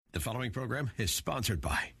The following program is sponsored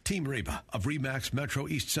by Team Reba of RE/MAX Metro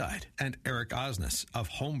East Side and Eric Osnes of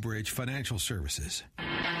Homebridge Financial Services.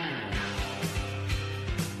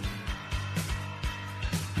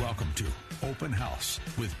 Welcome to Open House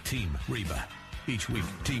with Team Reba. Each week,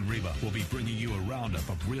 Team Reba will be bringing you a roundup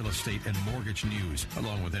of real estate and mortgage news,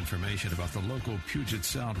 along with information about the local Puget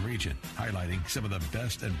Sound region, highlighting some of the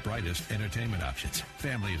best and brightest entertainment options,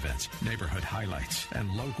 family events, neighborhood highlights, and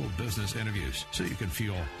local business interviews, so you can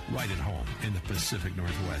feel right at home in the Pacific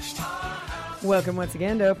Northwest. Welcome once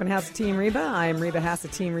again to Open House with Team Reba. I'm Reba Haas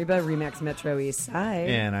of Team Reba, RE/MAX Metro East Side.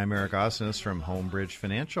 And I'm Eric Osnes from Homebridge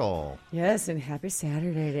Financial. Yes, and happy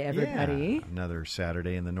Saturday to everybody. Yeah, another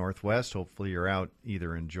Saturday in the Northwest. Hopefully you're out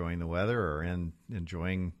either enjoying the weather or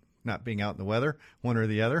enjoying not being out in the weather, one or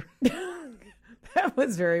the other. That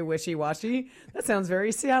was very wishy-washy. That sounds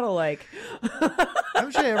very Seattle-like.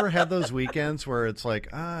 Haven't you ever had those weekends where it's like,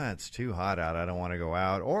 it's too hot out, I don't want to go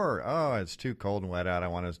out, or it's too cold and wet out,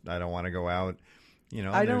 I don't want to go out. You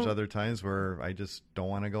know, and there's other times where I just don't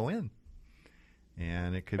want to go in.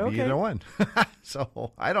 And it could be either one.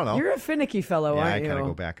 So, I don't know. You're a finicky fellow, aren't you? Yeah, I kind of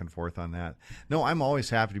go back and forth on that. No, I'm always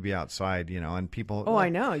happy to be outside, you know, and people... Oh, I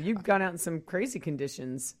know. You've gone out in some crazy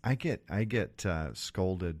conditions. I get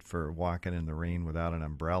scolded for walking in the rain without an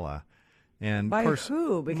umbrella. And by of course,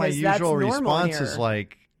 who? Because my usual response here. is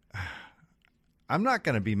like, I'm not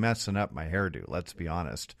going to be messing up my hairdo, let's be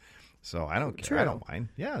honest. So I don't care. True. I don't mind.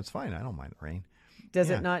 Yeah, it's fine. I don't mind the rain.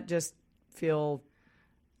 Does it not just feel...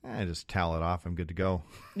 I just towel it off. I'm good to go.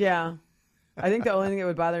 Yeah. I think the only thing that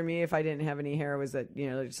would bother me if I didn't have any hair was that, you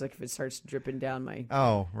know, just like if it starts dripping down my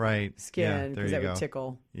skin, because that would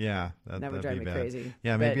tickle. Yeah. That would drive me crazy.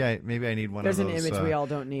 Yeah, maybe I need one of those. There's an image we all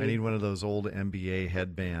don't need. I need one of those old NBA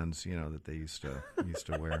headbands, you know, that they used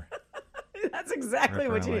to wear. That's exactly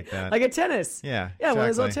what you need. Like a tennis. Yeah. Yeah, one of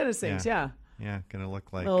those little tennis things. Yeah. Yeah, going to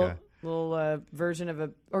look like... little version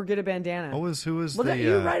of or get a bandana. Who was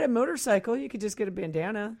you ride a motorcycle, you could just get a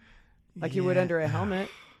bandana like you would under a helmet.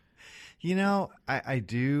 You know, I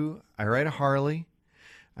do. I ride a Harley.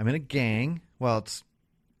 I'm in a gang. Well,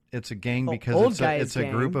 it's a gang because it's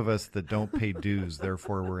a group of us that don't pay dues.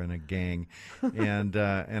 Therefore, we're in a gang. And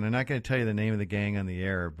I'm not going to tell you the name of the gang on the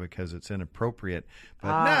air because it's inappropriate.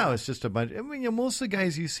 But no, it's just a bunch. I mean, most of the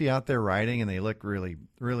guys you see out there riding, and they look really,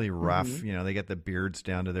 really rough. Mm-hmm. You know, they get the beards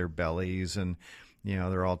down to their bellies, and you know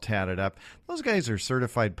they're all tatted up. Those guys are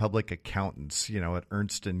certified public accountants. You know, at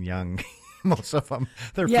Ernst and Young. Most of them,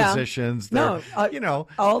 they're physicians. They're, you know,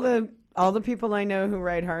 all the people I know who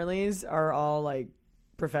ride Harleys are all like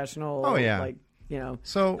professional. Oh yeah, like you know.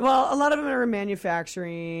 So a lot of them are in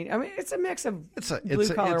manufacturing. I mean, it's a mix of blue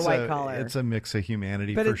collar, white collar. It's a mix of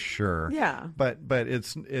humanity for sure. Yeah, but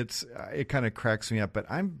it kind of cracks me up. But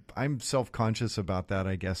I'm self-conscious about that.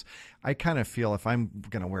 I guess I kind of feel if I'm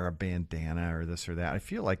going to wear a bandana or this or that, I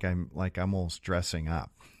feel like I'm almost dressing up.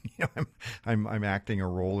 You know, I'm acting a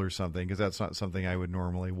role or something because that's not something I would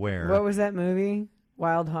normally wear. What was that movie?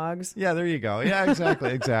 Wild Hogs. Yeah, there you go. Yeah,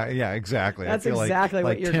 exactly. Yeah, exactly. That's I feel exactly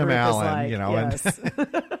like what your Tim group Allen, is like. You know, yes.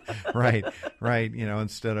 and right. You know,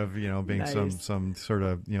 instead of being nice. some sort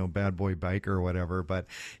of bad boy biker or whatever. But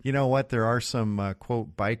you know what? There are some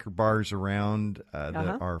quote biker bars around that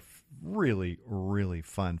are really, really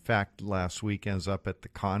fun. In fact, last weekend I was up at the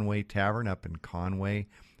Conway Tavern up in Conway,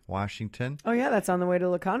 Washington. Oh yeah, that's on the way to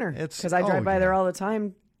LaConner. Because I drive by there all the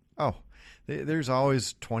time. Oh, there's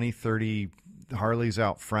always 20, 30 Harleys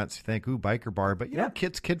out front. So you think, ooh, biker bar, but you know,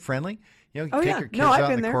 kid friendly. You know, you take your kids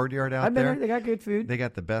out in the courtyard out I've been there. They got good food. They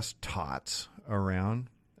got the best tots around.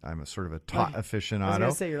 I'm a sort of a tot aficionado. I was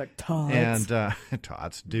gonna say you're like tots. And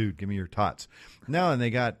tots, dude, give me your tots. No, and they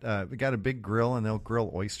got a big grill, and they'll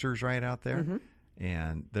grill oysters right out there,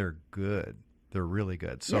 and they're good. They're really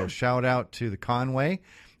good. So shout out to the Conway.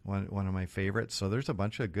 One of my favorites. So there's a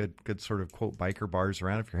bunch of good sort of quote biker bars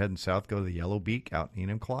around. If you're heading south, go to the Yellow Beak out in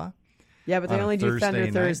Enumclaw. Yeah, but they only do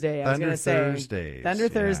Thunder Thursday. I was going to say Thunder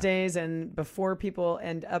Thursdays, and before people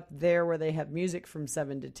end up there where they have music from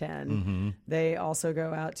 7 to 10, they also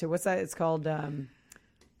go out to what's that? It's called. There's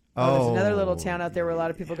another little town out there where a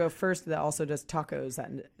lot of people go first that also does tacos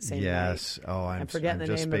that same night. Oh, I'm forgetting the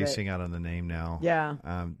name of it. I'm just spacing out on the name now. Yeah.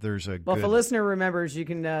 If a listener remembers, you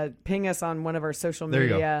can ping us on one of our social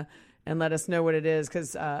media and let us know what it is,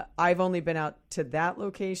 because I've only been out to that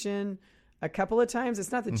location a couple of times.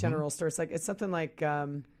 It's not the general store. It's something like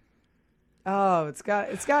it's got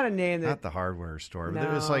a name that, not the hardware store.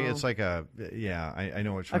 No. It's like a I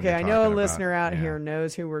know which one. Okay, I know a listener out here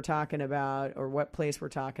knows who we're talking about or what place we're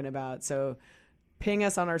talking about. So ping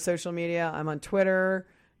us on our social media. I'm on Twitter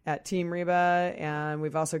at Team Reba, and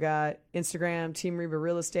we've also got Instagram, Team Reba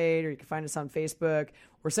Real Estate, or you can find us on Facebook,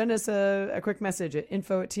 or send us a quick message at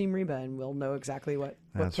info@Team Reba, and we'll know exactly what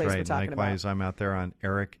place we're talking about. Likewise, I'm out there on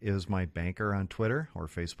Eric is my banker on Twitter or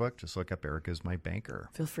Facebook. Just look up Eric is my banker.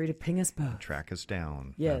 Feel free to ping us both. Track us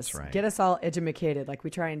down. Yes. That's right. Get us all edumacated like we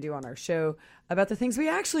try and do on our show about the things we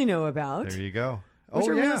actually know about. There you go. Which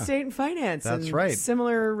are real estate and finance. That's and right.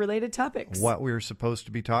 Similar related topics. What we're supposed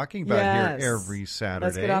to be talking about here every Saturday.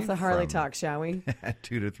 Let's get off the Harley talk, shall we? At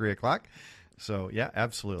 2 to 3 o'clock. So, yeah,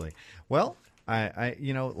 absolutely. Well, I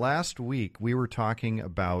last week we were talking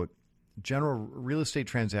about general real estate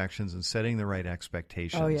transactions and setting the right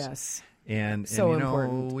expectations. Oh, yes. And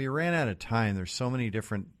important. We ran out of time. There's so many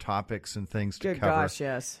different topics and things to cover. Good gosh,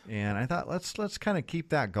 yes. And I thought let's kind of keep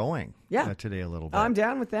that going today a little bit. I'm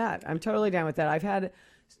down with that. I'm totally down with that. I've had,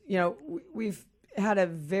 we've had a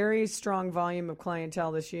very strong volume of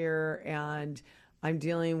clientele this year, and I'm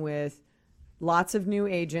dealing with lots of new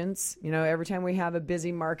agents. Every time we have a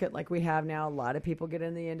busy market like we have now, a lot of people get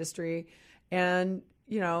in the industry. And,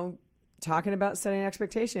 talking about setting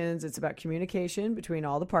expectations, it's about communication between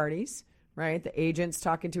all the parties. Right? The agents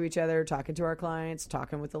talking to each other, talking to our clients,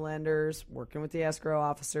 talking with the lenders, working with the escrow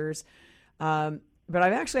officers. But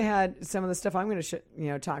I've actually had some of the stuff I'm going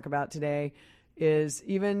to talk about today is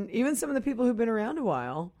even some of the people who've been around a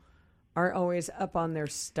while aren't always up on their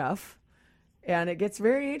stuff. And it gets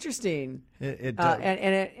very interesting. It does.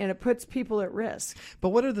 And it puts people at risk. But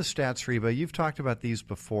what are the stats, Reba? You've talked about these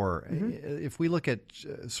before. Mm-hmm. If we look at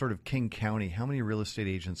sort of King County, how many real estate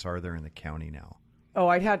agents are there in the county now? Oh,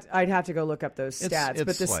 I'd have to go look up those stats.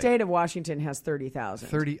 But the state of Washington has 30,000.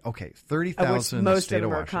 30,000. Most of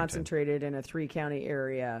them are concentrated in a 3-county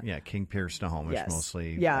area. Yeah, King, Pierce, Snohomish,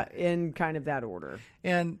 mostly. Yeah, in kind of that order.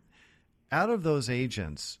 And out of those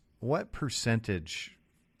agents, what percentage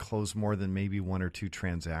close more than maybe 1 or 2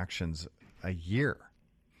 transactions a year?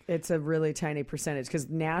 It's a really tiny percentage because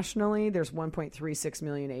nationally there's 1.36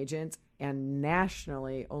 million agents, and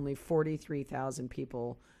nationally only 43,000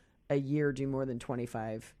 people a year do more than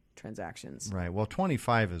 25 transactions. Right. Well,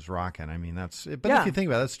 25 is rocking. I mean, that's. But if you think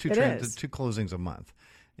about it, that's 2 closings a month.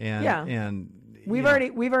 And we've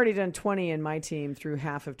already done 20 in my team through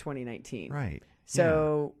half of 2019. Right.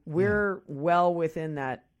 So we're well within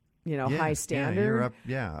that, high standard. Yeah, you're up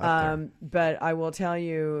there. But I will tell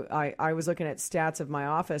you, I was looking at stats of my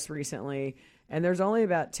office recently, and there's only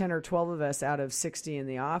about 10 or 12 of us out of 60 in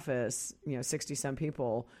the office, 60 some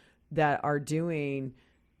people that are doing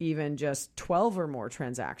even just 12 or more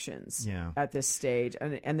transactions at this stage.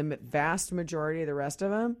 And the vast majority of the rest of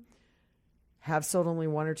them have sold only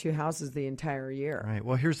 1 or 2 houses the entire year. Right.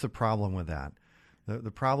 Well, here's the problem with that. The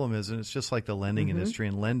problem is, and it's just like the lending industry.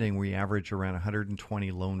 In lending, we average around 120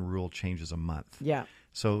 loan rule changes a month. Yeah.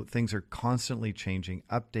 So things are constantly changing,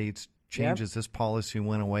 updates, changes. Yep. This policy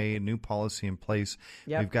went away, a new policy in place.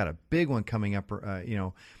 Yep. We've got a big one coming up,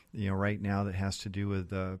 right now that has to do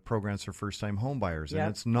with programs for first-time home buyers, and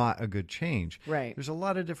it's not a good change. Right. There's a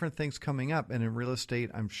lot of different things coming up, and in real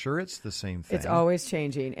estate, I'm sure it's the same thing. It's always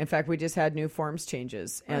changing. In fact, we just had new forms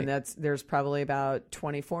changes, and there's probably about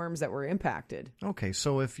 20 forms that were impacted. Okay,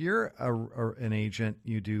 so if you're an agent,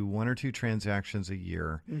 you do 1 or 2 transactions a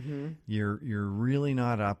year, you're really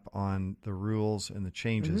not up on the rules and the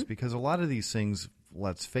changes because a lot of these things,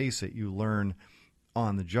 let's face it, you learn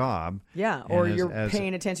on the job. Yeah, or you're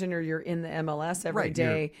paying attention, or you're in the MLS every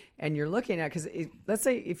day and you're looking at, because let's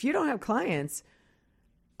say if you don't have clients,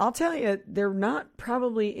 I'll tell you, they're not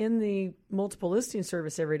probably in the multiple listing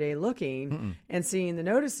service every day looking and seeing the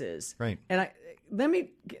notices. Right. And let me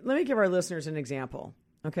give our listeners an example,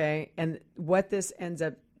 okay, and what this ends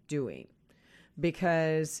up doing.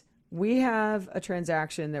 Because we have a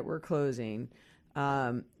transaction that we're closing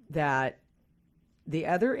that the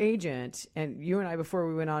other agent, and you and I, before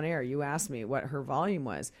we went on air, you asked me what her volume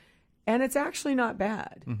was. And it's actually not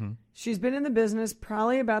bad. She's been in the business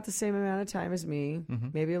probably about the same amount of time as me,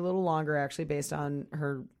 maybe a little longer, actually, based on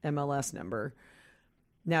her MLS number.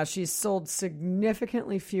 Now, she's sold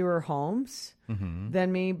significantly fewer homes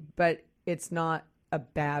than me, but it's not a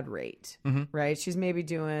bad rate, right? She's maybe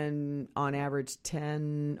doing, on average,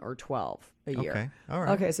 10 or 12 a year. Okay, all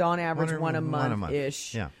right. Okay, so on average, one a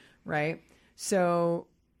month-ish, right? So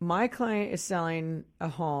my client is selling a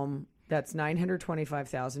home that's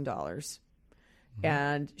 $925,000,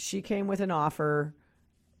 and she came with an offer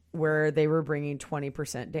where they were bringing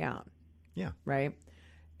 20% down. Yeah. Right?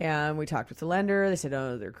 And we talked with the lender. They said,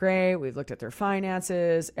 oh, they're great. We've looked at their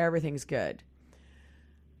finances. Everything's good.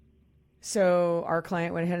 So our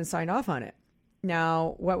client went ahead and signed off on it.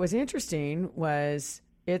 Now, what was interesting was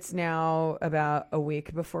it's now about a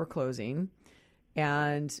week before closing,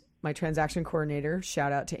 and my transaction coordinator,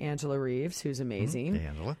 shout out to Angela Reeves, who's amazing. Hey,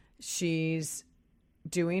 Angela. She's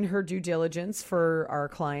doing her due diligence for our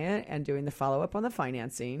client and doing the follow-up on the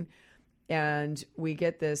financing. And we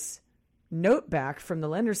get this note back from the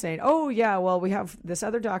lender saying, oh, yeah, well, we have this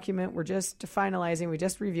other document. We're just finalizing. We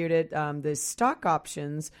just reviewed it. The stock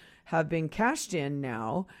options have been cashed in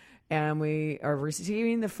now, and we are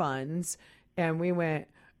receiving the funds. And we went,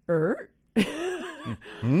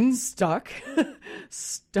 stock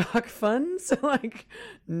funds? Like,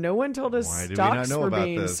 no one told us stocks were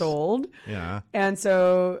being sold. Yeah. And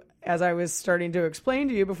so as I was starting to explain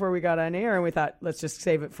to you before we got on air, and we thought, let's just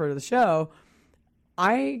save it for the show,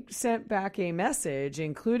 I sent back a message,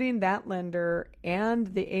 including that lender and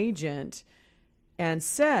the agent, and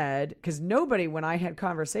said, because nobody, when I had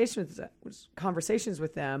conversations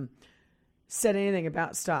with them, said anything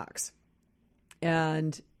about stocks.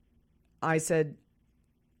 And I said,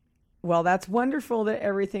 well, that's wonderful that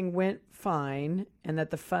everything went fine and that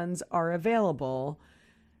the funds are available.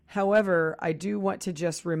 However, I do want to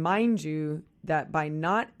just remind you that by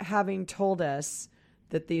not having told us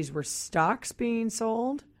that these were stocks being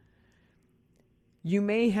sold, you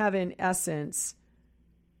may have, in essence,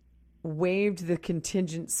 waived the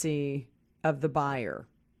contingency of the buyer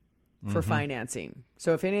for financing.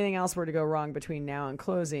 So if anything else were to go wrong between now and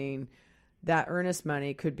closing, that earnest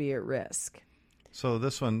money could be at risk. So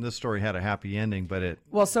this story had a happy ending, but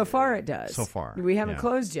so far it does. So far. We haven't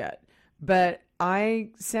closed yet. But I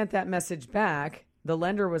sent that message back. The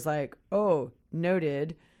lender was like, oh,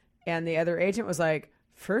 noted. And the other agent was like,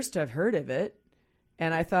 first I've heard of it.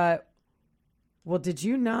 And I thought, well, did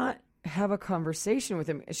you not have a conversation with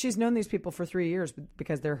him? She's known these people for 3 years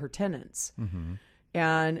because they're her tenants. Mm-hmm.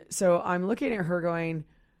 And so I'm looking at her going,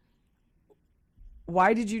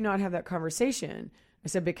 why did you not have that conversation? I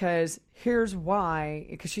said, because here's why.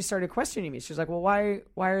 Because she started questioning me. She was like, well, why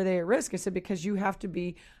are they at risk? I said, because you have to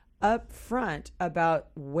be upfront about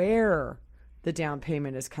where the down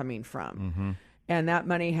payment is coming from. Mm-hmm. And that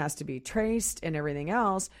money has to be traced and everything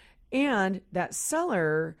else. And that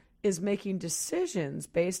seller is making decisions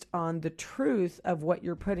based on the truth of what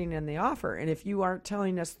you're putting in the offer. And if you aren't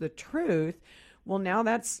telling us the truth, well, now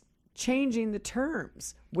that's changing the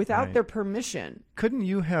terms without their permission. Couldn't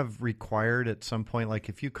you have required at some point, like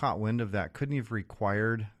if you caught wind of that, couldn't you have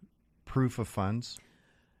required proof of funds?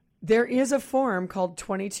 There is a form called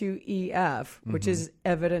 22EF, which is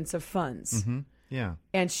evidence of funds. Mm-hmm. Yeah.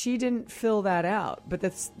 And she didn't fill that out. But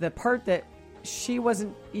that's the part that she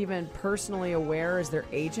wasn't even personally aware as their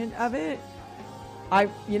agent of it. I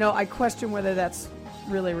question whether that's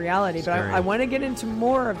really reality, but I want to get into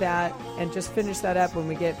more of that and just finish that up when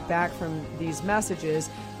we get back from these messages.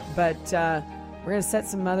 But we're going to set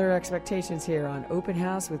some other expectations here on Open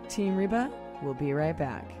House with Team Reba. We'll be right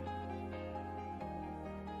back.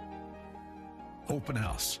 Open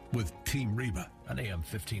House with Team Reba on AM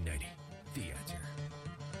 1590. The Answer.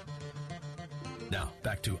 Now,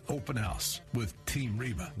 back to Open House with Team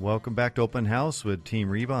Reba. Welcome back to Open House with Team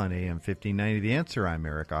Reba on AM 1590. The Answer. I'm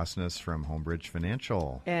Eric Osnes from Homebridge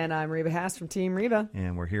Financial. And I'm Reba Haas from Team Reba.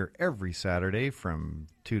 And we're here every Saturday from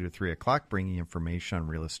 2 to 3 o'clock bringing information on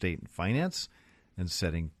real estate and finance and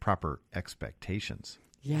setting proper expectations.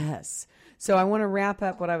 Yes. So I want to wrap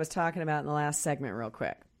up what I was talking about in the last segment real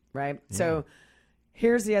quick, right? Yeah. So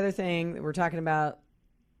here's the other thing that we're talking about,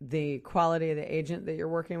 the quality of the agent that you're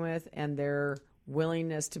working with and their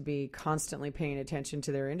willingness to be constantly paying attention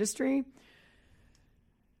to their industry.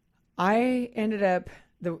 I ended up,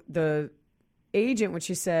 the agent, when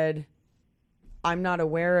she said, I'm not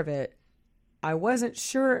aware of it, I wasn't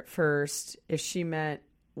sure at first if she meant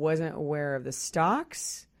wasn't aware of the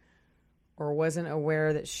stocks or wasn't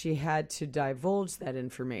aware that she had to divulge that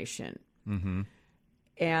information. Mm-hmm.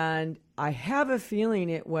 And I have a feeling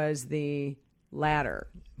it was the latter.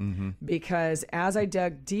 Mm-hmm. Because as I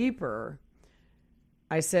dug deeper,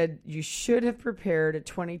 I said, you should have prepared a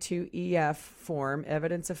 22EF form,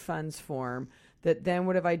 evidence of funds form, that then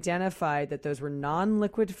would have identified that those were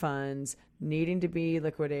non-liquid funds needing to be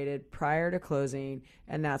liquidated prior to closing,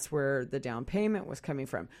 and that's where the down payment was coming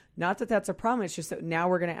from. Not that that's a problem, it's just that now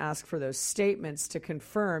we're going to ask for those statements to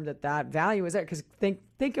confirm that that value is there. Because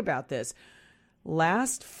think about this.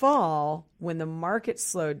 Last fall, when the market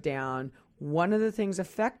slowed down, one of the things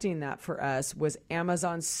affecting that for us was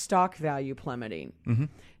Amazon's stock value plummeting. Mm-hmm.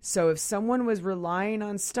 So if someone was relying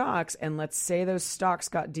on stocks, and let's say those stocks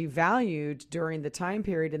got devalued during the time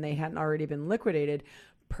period and they hadn't already been liquidated,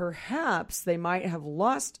 perhaps they might have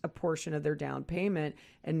lost a portion of their down payment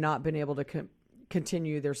and not been able to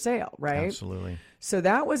continue their sale, right? Absolutely. So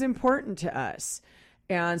that was important to us.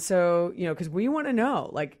 And so, because we want to know,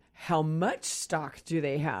 like, how much stock do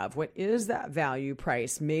they have? What is that value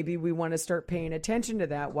price? Maybe we want to start paying attention to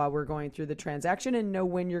that while we're going through the transaction and know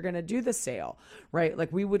when you're going to do the sale, right?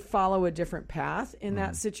 Like we would follow a different path in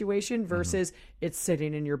that situation versus it's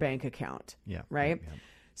sitting in your bank account, right? Yeah.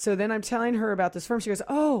 So then I'm telling her about this firm. She goes,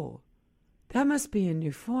 oh, that must be a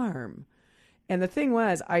new firm. And the thing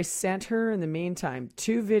was, I sent her in the meantime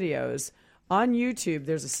 2 videos. On YouTube,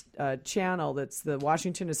 there's a channel that's the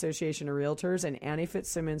Washington Association of Realtors, and Annie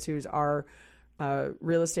Fitzsimmons, who's our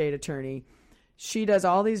real estate attorney. She does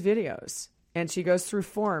all these videos, and she goes through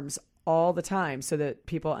forms all the time so that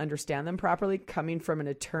people understand them properly, coming from an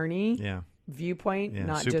attorney viewpoint,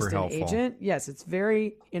 not just an agent. Yes, it's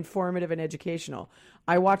very informative and educational.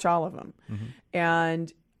 I watch all of them.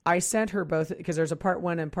 And I sent her both because there's a part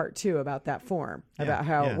 1 and part 2 about that form, about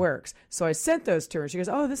how it works. So I sent those to her. She goes,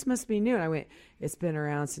 oh, this must be new. And I went, it's been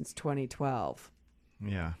around since 2012.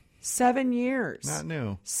 Yeah. 7 years. Not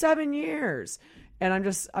new. 7 years. And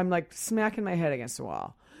I'm like smacking my head against the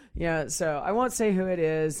wall. So I won't say who it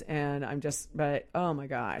is. And but oh my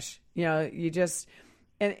gosh, you just,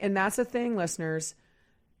 and that's the thing, listeners.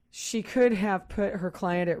 She could have put her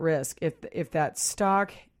client at risk if that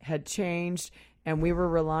stock had changed and we were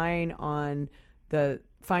relying on the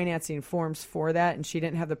financing forms for that, and she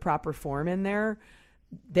didn't have the proper form in there.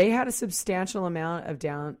 They had a substantial amount of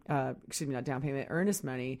not down payment, earnest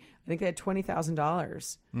money. I think they had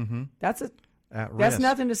 $20,000. That's that's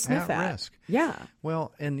nothing to sniff at. Risk. Yeah.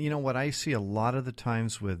 Well, and what I see a lot of the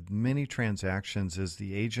times with many transactions is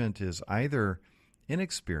the agent is either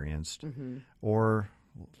inexperienced or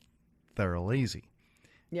they're lazy.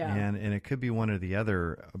 Yeah. And it could be one or the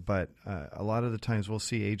other, but a lot of the times we'll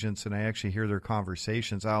see agents, and I actually hear their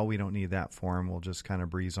conversations. Oh, we don't need that form. We'll just kind of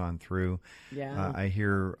breeze on through. Yeah. I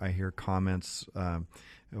hear comments.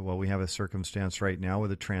 Well, we have a circumstance right now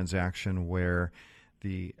with a transaction where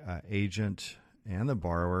the agent and the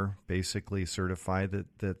borrower basically certified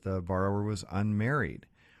that the borrower was unmarried,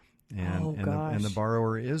 and the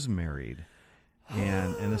borrower is married.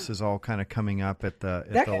 And this is all kind of coming up at the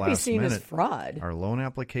that the last minute. That could be seen as fraud. Our loan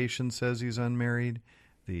application says he's unmarried.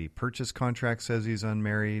 The purchase contract says he's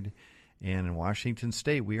unmarried. And in Washington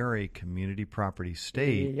State, we are a community property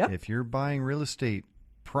state. Yep. If you're buying real estate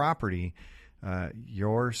property,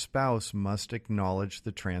 your spouse must acknowledge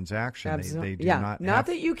the transaction. Absolutely. They do not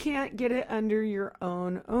that you can't get it under your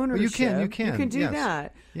own ownership. Well, you can do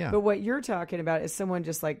that. Yeah. But what you're talking about is someone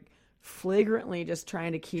just like flagrantly just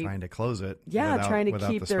trying to close it. Yeah, trying to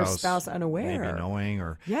keep their spouse unaware. Maybe knowing,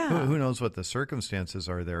 or who knows what the circumstances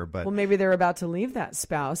are there. But maybe they're about to leave that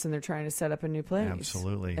spouse and they're trying to set up a new place.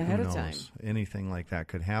 Absolutely. Ahead who of knows? time. Anything like that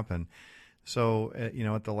could happen. So,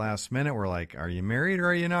 at the last minute, we're like, are you married or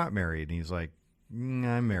are you not married? And he's like,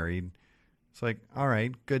 I'm married. It's like, all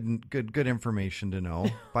right, good information to know.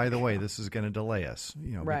 By the way, this is going to delay us,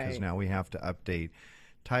 because now we have to update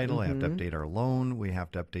title, we have to update our loan, we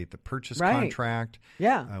have to update the purchase contract.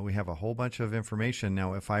 Yeah. We have a whole bunch of information.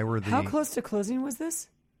 Now, if I were How close to closing was this?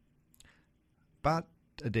 About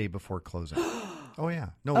a day before closing. Oh, yeah.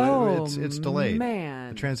 No, it's delayed.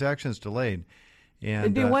 Man. The transaction is delayed. And,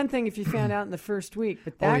 it'd be one thing if you found out in the first week,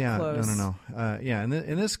 but that close. No. In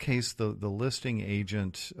this case, the listing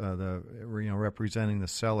agent, representing the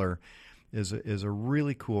seller, is a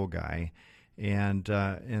really cool guy. And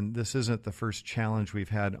this isn't the first challenge we've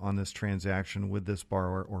had on this transaction with this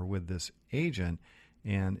borrower or with this agent.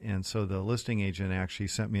 And so the listing agent actually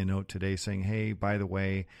sent me a note today saying, hey, by the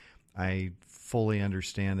way, I fully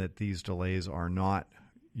understand that these delays are not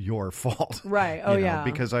your fault. Right. Oh, yeah.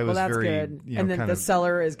 Because I was very good. And then the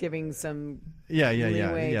seller is giving some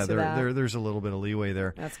leeway to that. There's a little bit of leeway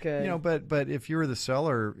there. That's good. But if you were the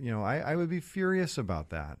seller, I would be furious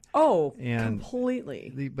about that. Oh,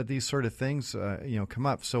 completely. But these sort of things, come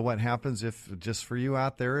up. So what happens if, just for you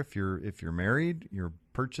out there, if you're married, you're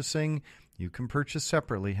purchasing, you can purchase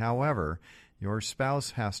separately. However, your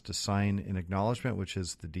spouse has to sign an acknowledgement, which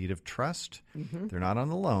is the deed of trust. Mm-hmm. They're not on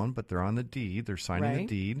the loan, but they're on the deed. They're signing the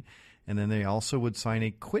deed. And then they also would sign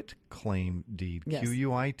a quit claim deed, yes.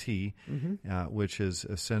 QUIT, which is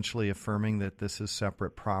essentially affirming that this is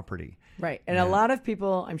separate property. Right. And a lot of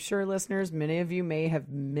people, I'm sure listeners, many of you may have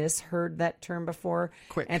misheard that term before.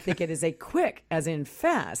 Quick. And think it is a quick, as in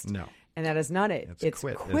fast. No. And that is not it. It's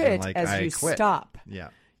quit as you quit. stop. Yeah.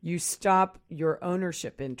 You stop your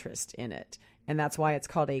ownership interest in it. And that's why it's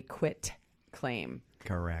called a quit claim.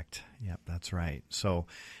 Correct. Yep, that's right. So,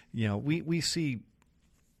 we see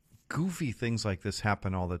goofy things like this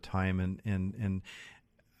happen all the time, and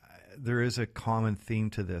there is a common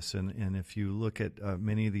theme to this. And if you look at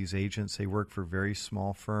many of these agents, they work for very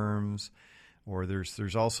small firms. or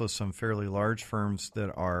there's also some fairly large firms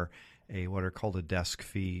that are what are called a desk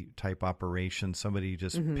fee type operation. Somebody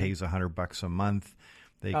just pays $100 a month.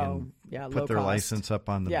 They can put their license up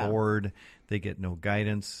on the board. They get no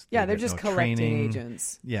guidance. Yeah, they're just collecting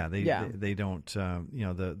agents. Yeah, they don't.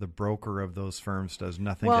 The broker of those firms does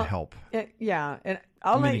nothing to help. And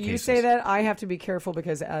I'll let you say that. I have to be careful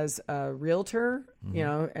because as a realtor,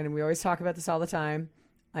 and we always talk about this all the time.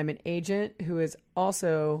 I'm an agent who is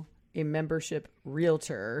also a membership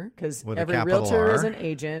realtor, because every realtor is an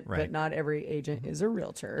agent, but not every agent is a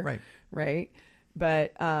realtor. Right.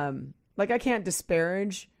 But I can't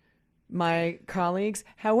disparage my colleagues.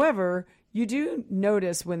 However, you do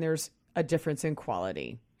notice when there's a difference in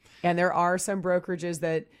quality. And there are some brokerages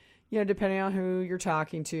that, depending on who you're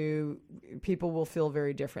talking to, people will feel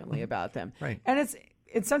very differently about them. Right.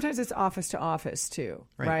 And sometimes it's office to office too,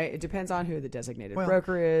 right? It depends on who the designated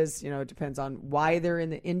broker is. It depends on why they're in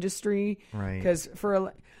the industry. Right. Because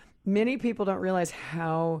many people don't realize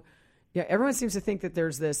how, everyone seems to think that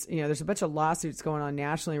there's this, there's a bunch of lawsuits going on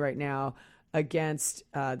nationally right now against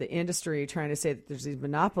the industry, trying to say that there's these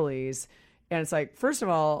monopolies. And it's like, first of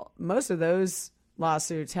all, most of those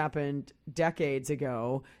lawsuits happened decades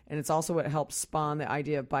ago, and it's also what helped spawn the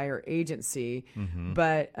idea of buyer agency.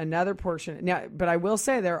 But another portion but I will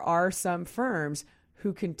say there are some firms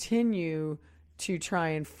who continue to try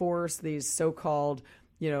and force these so-called,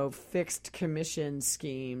 fixed commission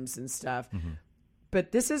schemes and stuff.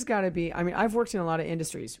 But this has got to be, I've worked in a lot of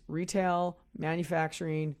industries, retail,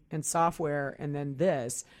 manufacturing, and software, and then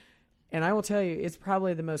this. And I will tell you, it's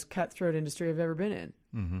probably the most cutthroat industry I've ever been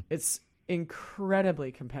in. It's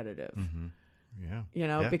incredibly competitive.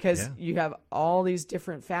 Because you have all these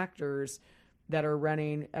different factors that are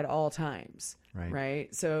running at all times. Right.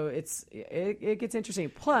 So it gets interesting.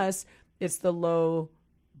 Plus, it's the low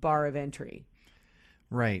bar of entry.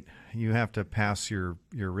 Right. You have to pass your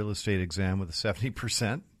real estate exam with a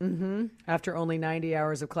 70%. After only 90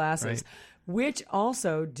 hours of classes, which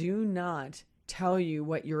also do not tell you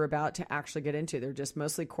what you're about to actually get into. They're just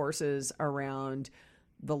mostly courses around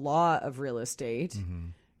the law of real estate.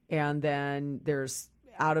 And then there's,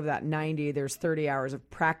 out of that 90, there's 30 hours of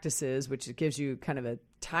practices, which gives you kind of a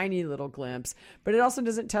tiny little glimpse, but it also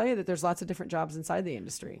doesn't tell you that there's lots of different jobs inside the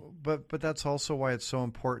industry. But that's also why it's so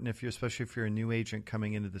important, especially if you're a new agent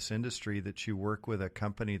coming into this industry, that you work with a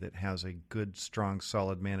company that has a good, strong,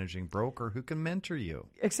 solid managing broker who can mentor you.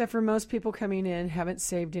 Except for most people coming in haven't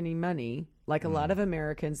saved any money. Like a lot of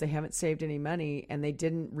Americans, they haven't saved any money, and they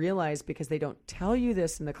didn't realize, because they don't tell you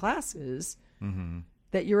this in the classes,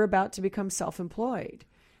 that you're about to become self-employed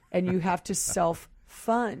and you have to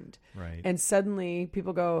self-fund. Right. And suddenly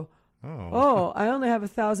people go, oh, I only have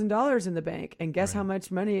 $1,000 in the bank. And guess how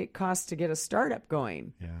much money it costs to get a startup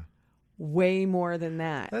going? Yeah. Way more than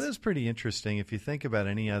that. That is pretty interesting. If you think about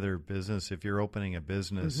any other business, if you're opening a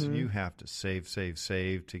business, you have to save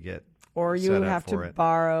to get or you have to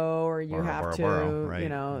borrow, or you have to,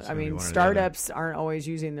 right. Startups aren't always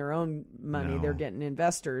using their own money. No. They're getting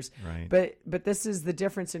investors. Right. But this is the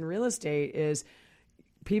difference in real estate is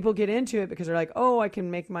people get into it because they're like, oh, I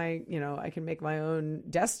can make my own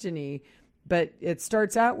destiny. But it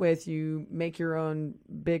starts out with you make your own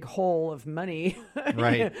big hole of money,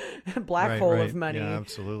 right? Black hole of money,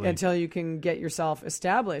 absolutely, until you can get yourself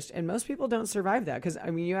established. And most people don't survive that because,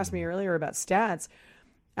 you asked me earlier about stats.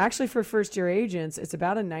 Actually, for first-year agents, it's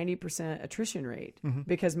about a 90% attrition rate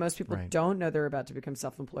because most people don't know they're about to become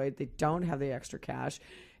self-employed. They don't have the extra cash,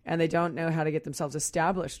 and they don't know how to get themselves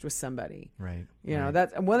established with somebody. Right.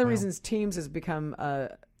 That's one of the reasons Teams has become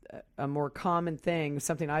a more common thing,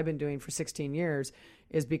 something I've been doing for 16 years,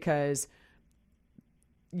 is because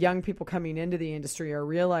young people coming into the industry are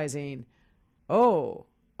realizing, oh,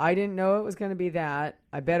 I didn't know it was going to be that.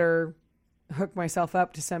 I better hook myself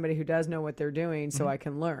up to somebody who does know what they're doing so I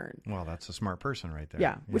can learn. Well, that's a smart person right there.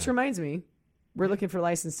 Yeah. Which reminds me, we're looking for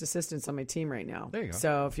licensed assistants on my team right now. There you go.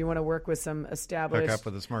 So if you want to work with some established... Hook up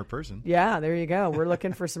with a smart person. Yeah, there you go. We're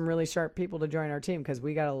looking for some really sharp people to join our team because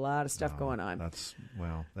we got a lot of stuff going on.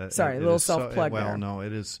 Sorry, a little self-plug there. Well, no,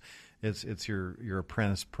 it is... It's your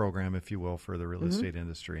apprentice program, if you will, for the real estate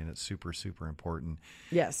industry, and it's super, super important.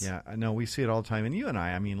 Yes. Yeah, I know we see it all the time. And you and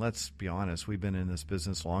I mean, let's be honest, we've been in this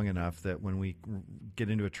business long enough that when we get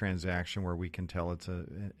into a transaction where we can tell it's a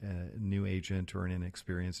new agent or an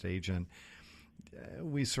inexperienced agent,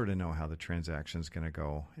 we sort of know how the transaction is going to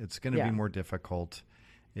go. It's going to be more difficult.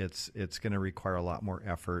 It's going to require a lot more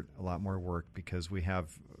effort, a lot more work, because we have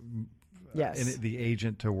the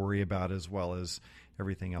agent to worry about as well as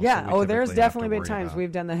everything else. Yeah. There's definitely been times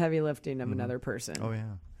we've done the heavy lifting of another person. Oh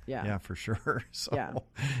yeah. Yeah, for sure. So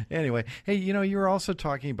anyway, hey, you were also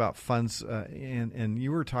talking about funds and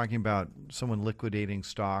you were talking about someone liquidating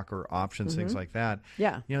stock or options, things like that.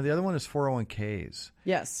 Yeah. The other one is 401ks.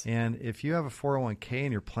 Yes. And if you have a 401k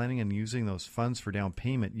and you're planning on using those funds for down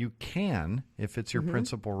payment, you can, if it's your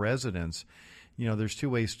principal residence. There's two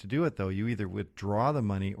ways to do it, though. You either withdraw the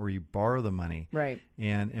money or you borrow the money. Right.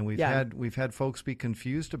 And we've had folks be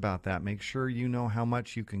confused about that. Make sure you know how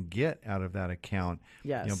much you can get out of that account.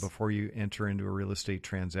 Yes. Before you enter into a real estate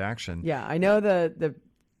transaction. Yeah, I know the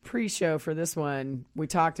pre-show for this one, we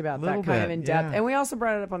talked about that kind of in depth, and we also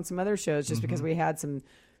brought it up on some other shows just because we had some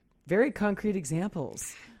very concrete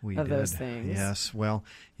examples of those things. Yes. Well,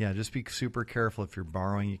 just be super careful. If you're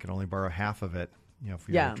borrowing, you can only borrow half of it. If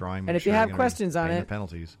you're withdrawing, and if you have questions on it,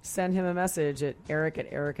 penalties. Send him a message at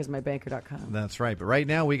eric@ericismybanker.com. That's right. But right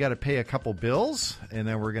now we got to pay a couple bills, and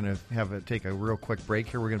then we're going to take a real quick break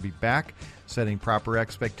here. We're going to be back setting proper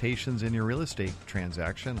expectations in your real estate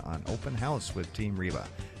transaction on Open House with Team Reba.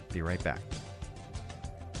 Be right back.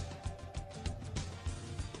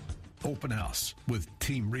 Open House with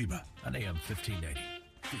Team Reba on AM 1580.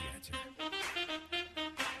 The Answer.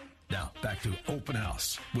 Now, back to Open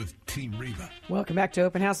House with Team Reba. Welcome back to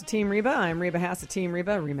Open House with Team Reba. I'm Reba Haas of Team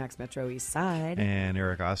Reba, RE/MAX Metro East Side. And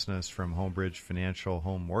Eric Osnes from Homebridge Financial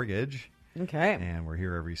Home Mortgage. Okay. And we're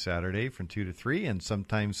here every Saturday from 2 to 3 and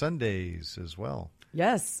sometimes Sundays as well.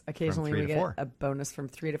 Yes. Occasionally we get a bonus from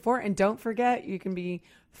 3 to 4. And don't forget, you can be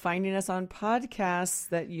finding us on podcasts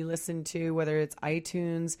that you listen to, whether it's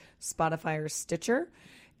iTunes, Spotify, or Stitcher.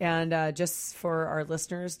 And just for our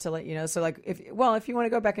listeners to let you know, so if you want to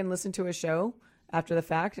go back and listen to a show after the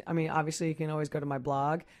fact, I mean, obviously you can always go to my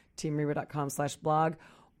blog, teamreba.com/blog,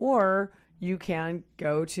 or you can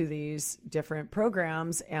go to these different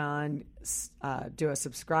programs and do a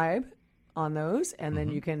subscribe on those, and then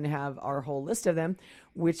you can have our whole list of them,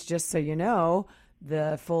 which, just so you know,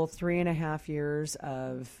 the full 3.5 years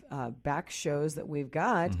of back shows that we've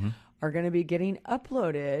got are going to be getting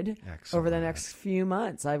uploaded over the next few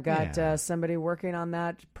months. I've got somebody working on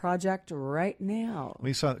that project right now.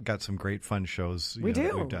 We got some great fun shows. We've done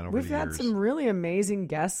over the years. We've had some really amazing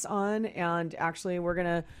guests on, and actually we're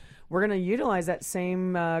gonna utilize that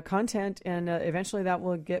same content, and eventually that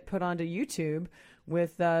will get put onto YouTube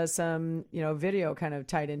with some video kind of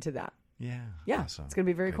tied into that. Yeah, awesome. It's going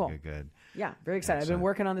to be very cool. Good. Yeah, very excited. I've been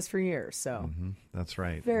working on this for years, so that's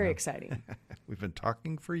right. Very exciting. We've been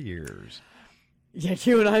talking for years. Yeah,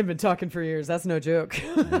 you and I have been talking for years. That's no joke.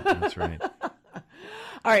 That's right.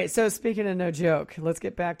 All right, so speaking of no joke, let's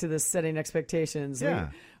get back to this setting expectations. Yeah.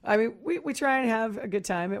 We try and have a good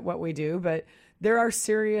time at what we do, but there are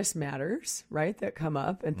serious matters, right, that come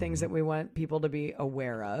up and things that we want people to be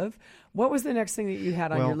aware of. What was the next thing that you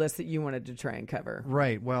had on your list that you wanted to try and cover?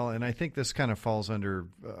 Right. Well, and I think this kind of falls under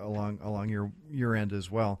along your end as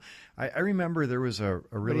well. I remember there was a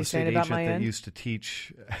real estate agent that used to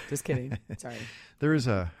teach. Just kidding. Sorry. There was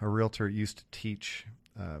a realtor that used to teach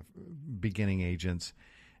beginning agents.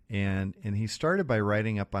 And he started by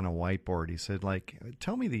writing up on a whiteboard. He said,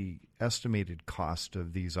 tell me the estimated cost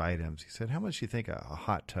of these items. He said, how much do you think a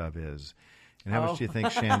hot tub is? And how much do you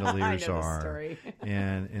think chandeliers are?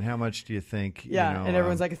 And how much do you think? And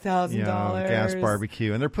everyone's like $1,000. Gas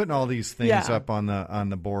barbecue, and they're putting all these things up on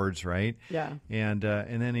the boards, right? Yeah. And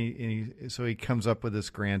then he comes up with this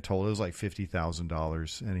grand total. It was like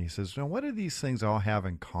 $50,000, and he says, "No, what do these things all have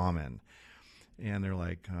in common?" And they're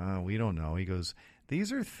like, "We don't know." He goes,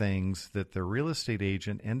 "These are things that the real estate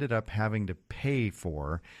agent ended up having to pay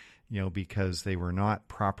for, because they were not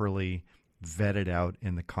properly vetted out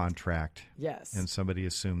in the contract." Yes. And somebody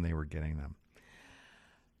assumed they were getting them.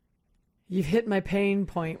 You've hit my pain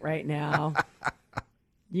point right now.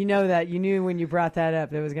 You know that. You knew when you brought that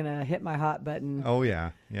up it was going to hit my hot button. Oh,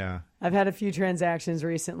 yeah. Yeah. I've had a few transactions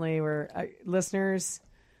recently where listeners,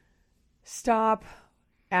 stop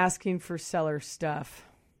asking for seller stuff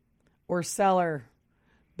or seller.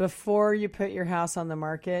 Before you put your house on the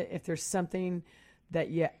market, if there's something that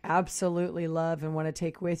you absolutely love and want to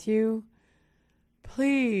take with you,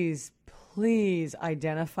 please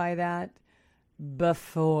identify that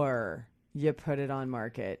before you put it on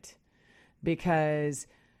market. Because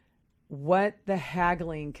what the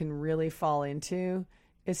haggling can really fall into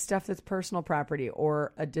is stuff that's personal property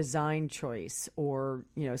or a design choice or,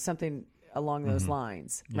 something along those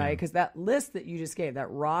lines, right? Because that list that you just gave, that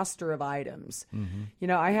roster of items,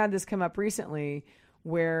 I had this come up recently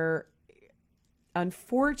where,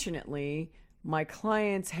 unfortunately, my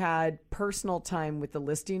clients had personal time with the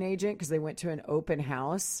listing agent because they went to an open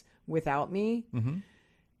house without me,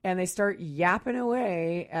 and they start yapping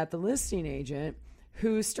away at the listing agent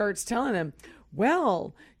who starts telling them,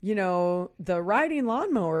 well, the riding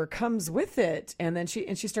lawnmower comes with it. And then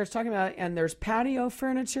she starts talking about, and there's patio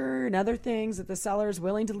furniture and other things that the seller is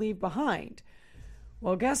willing to leave behind.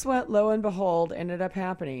 Well, guess what? Lo and behold, ended up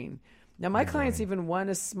happening. Now, my clients even won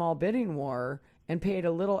a small bidding war and paid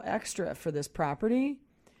a little extra for this property.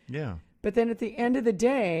 Yeah. But then at the end of the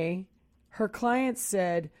day, her clients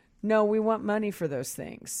said, no, we want money for those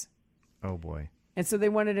things. Oh, boy. And so they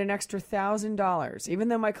wanted an extra $1,000, even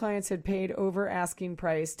though my clients had paid over asking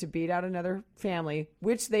price to beat out another family,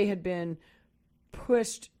 which they had been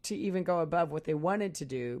pushed to even go above what they wanted to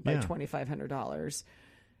do by $2,500.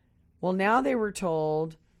 Well, now they were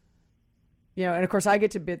told, and of course I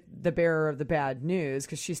get to be the bearer of the bad news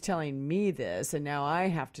because she's telling me this, and now I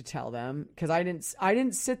have to tell them because I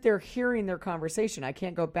didn't sit there hearing their conversation. I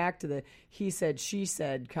can't go back to the he said, she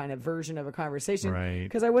said kind of version of a conversation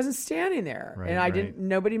because I wasn't standing there, and I didn't.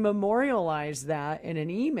 Nobody memorialized that in an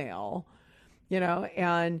email,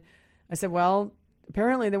 And I said, well,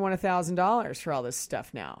 apparently they want $1,000 for all this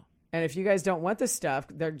stuff now, and if you guys don't want this stuff,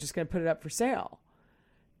 they're just going to put it up for sale.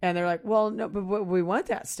 And they're like, well, no, but we want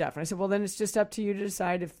that stuff. And I said, well, then it's just up to you to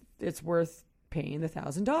decide if it's worth paying the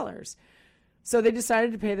 $1,000. So they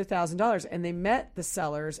decided to pay the $1,000, and they met the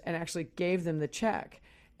sellers and actually gave them the check.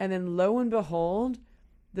 And then lo and behold,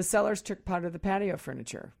 the sellers took part of the patio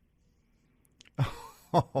furniture.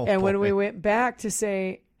 And when we went back to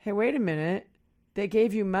say, hey, wait a minute, they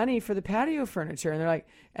gave you money for the patio furniture. And they're like,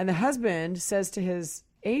 and the husband says to his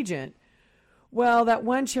agent, well, that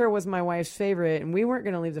one chair was my wife's favorite, and we weren't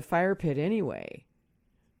going to leave the fire pit anyway.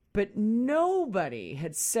 But nobody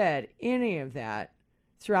had said any of that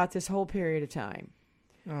throughout this whole period of time.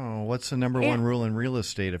 Oh, what's the number one rule in real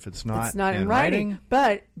estate if it's not in writing?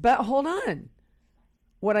 But hold on.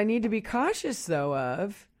 What I need to be cautious, though,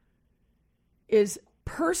 of is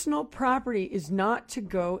personal property is not to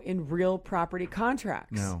go in real property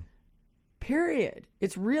contracts. No. Period.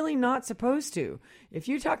 It's really not supposed to. If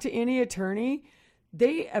you talk to any attorney,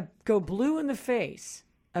 they go blue in the face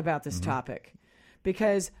about this topic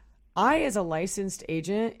because I, as a licensed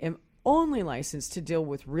agent, am only licensed to deal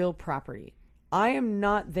with real property. I am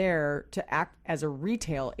not there to act as a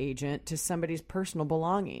retail agent to somebody's personal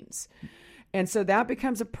belongings. And so that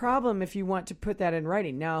becomes a problem if you want to put that in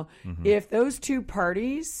writing. Now, if those two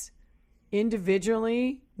parties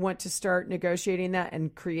individually want to start negotiating that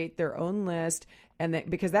and create their own list, and that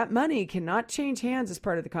because that money cannot change hands as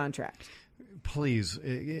part of the contract. Please,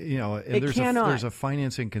 there's a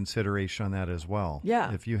financing consideration on that as well.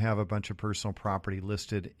 Yeah. If you have a bunch of personal property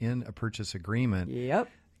listed in a purchase agreement,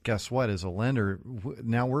 guess what? As a lender,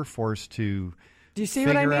 now we're forced to Do you see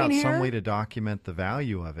what I mean out here? some way to document the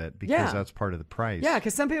value of it because that's part of the price. Yeah,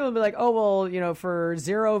 because some people will be like, oh, well, for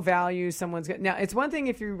zero value, someone's going to... Now, it's one thing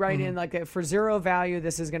if you write in like for zero value,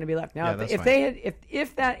 this is going to be left. Now,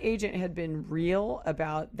 if that agent had been real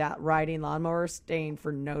about that riding lawnmower staying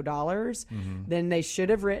for no dollars, then they should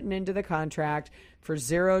have written into the contract for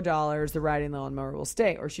 $0, the riding lawnmower will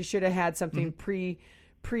stay. Or she should have had something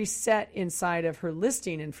preset inside of her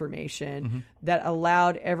listing information that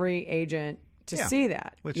allowed every agent to see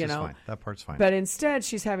that, which is fine. That part's fine. But instead,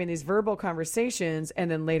 she's having these verbal conversations, and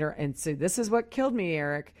then later, and so this is what killed me,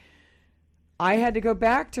 Eric. I had to go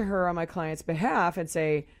back to her on my client's behalf and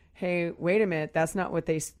say, "Hey, wait a minute, that's not what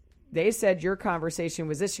they said. Your conversation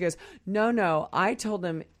was this." She goes, "No,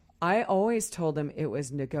 I always told them it was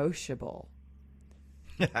negotiable."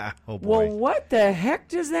 Oh boy. Well, what the heck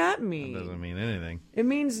does that mean? That doesn't mean anything. It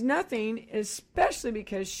means nothing, especially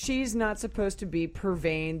because she's not supposed to be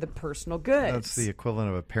purveying the personal goods. That's the equivalent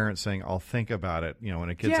of a parent saying, I'll think about it, when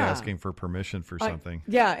a kid's asking for permission for something.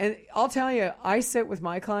 And I'll tell you, I sit with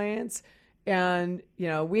my clients, and,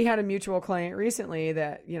 we had a mutual client recently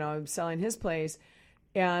that, I'm selling his place,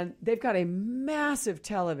 and they've got a massive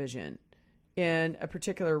television in a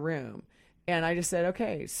particular room. And I just said,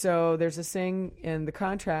 okay, so there's this thing in the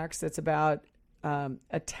contracts that's about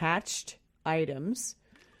attached items,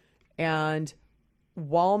 and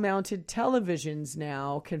wall-mounted televisions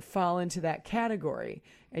now can fall into that category.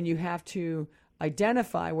 And you have to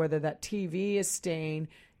identify whether that TV is staying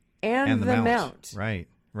and the mount. Right.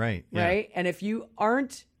 Yeah. Right? And if you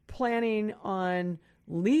aren't planning on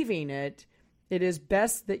leaving it, it is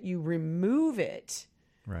best that you remove it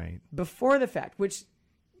before the fact, which...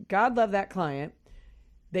 God love that client.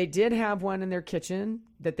 They did have one in their kitchen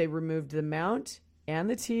that they removed the mount and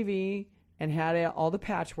the TV and had all the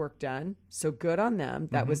patchwork done. So good on them.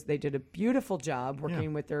 They did a beautiful job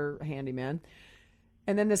working with their handyman.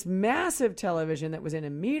 And then this massive television that was in a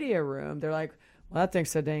media room, they're like, well, that thing's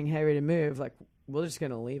so dang heavy to move. Like, we're just going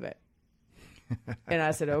to leave it. And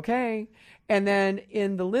I said, okay. And then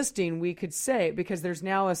in the listing, we could say, because there's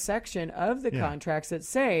now a section of the contracts that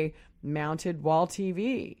say mounted wall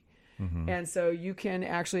TV. Mm-hmm. And so you can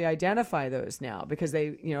actually identify those now because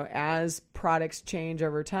they, as products change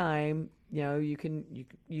over time,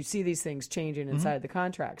 you see these things changing inside the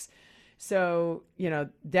contracts. So,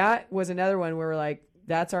 that was another one where we're like,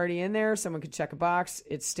 that's already in there. Someone could check a box.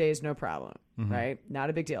 It stays, no problem, right? Not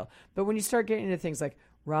a big deal. But when you start getting into things like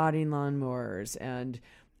rotting lawnmowers and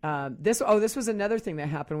this was another thing that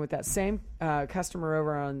happened with that same customer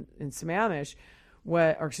over in Sammamish,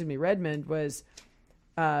 Redmond, was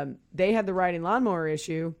they had the rotting lawnmower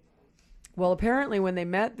issue. Well, apparently when they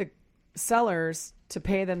met the sellers to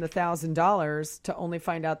pay them the $1,000 to only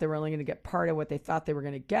find out they were only going to get part of what they thought they were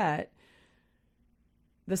going to get,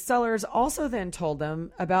 the sellers also then told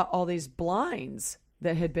them about all these blinds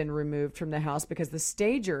that had been removed from the house because the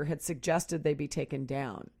stager had suggested they be taken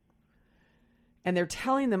down. And they're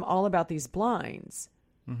telling them all about these blinds.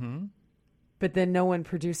 Mm-hmm. But then no one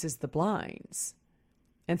produces the blinds.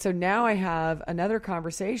 And so now I have another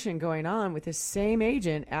conversation going on with this same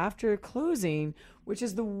agent after closing, which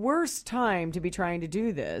is the worst time to be trying to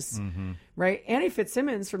do this, right? Annie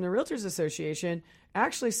Fitzsimmons from the Realtors Association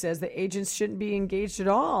actually says that agents shouldn't be engaged at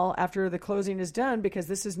all after the closing is done because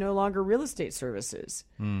this is no longer real estate services.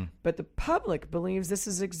 But the public believes this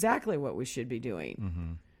is exactly what we should be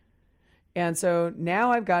doing. And so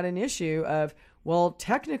now I've got an issue of, well,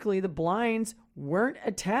 technically the blinds weren't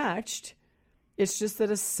attached. It's just that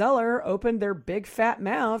a seller opened their big fat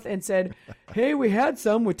mouth and said, hey, we had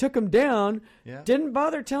some, we took them down, didn't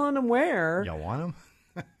bother telling them where. Y'all want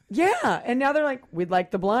them? Yeah. And now they're like, we'd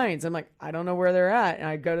like the blinds. I'm like, I don't know where they're at. And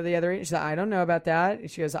I go to the other agent. She said, I don't know about that. And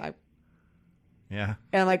she goes, yeah.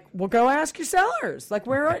 And I'm like, well, go ask your sellers. Like,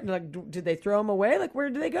 where are, like, did they throw them away? Like, where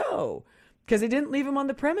did they go? Because they didn't leave them on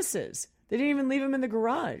the premises. They didn't even leave them in the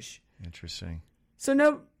garage. Interesting. So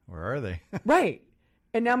no. Where are they? Right.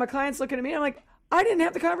 And now my client's looking at me. I'm like, I didn't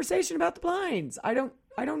have the conversation about the blinds. I don't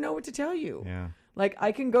know what to tell you. Yeah. Like,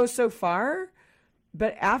 I can go so far,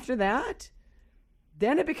 but after that,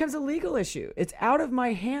 then it becomes a legal issue. It's out of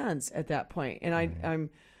my hands at that point. And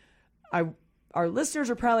our listeners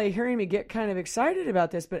are probably hearing me get kind of excited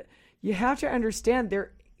about this, but you have to understand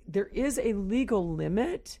there is a legal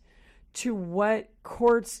limit to what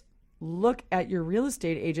courts look at your real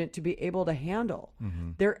estate agent to be able to handle.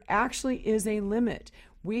 There actually is a limit.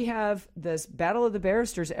 We have this Battle of the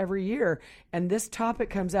Barristers every year, and this topic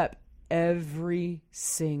comes up every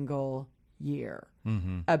single year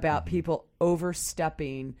about people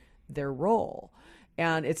overstepping their role.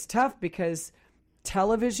 And it's tough because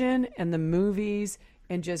television and the movies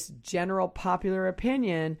and just general popular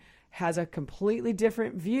opinion has a completely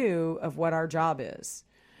different view of what our job is.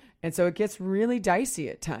 And so it gets really dicey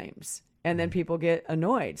at times, and then people get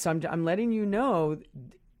annoyed. So I'm letting you know,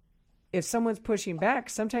 if someone's pushing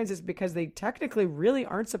back, sometimes it's because they technically really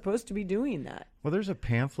aren't supposed to be doing that. Well, there's a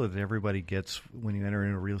pamphlet that everybody gets when you enter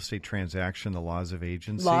into a real estate transaction, the Laws of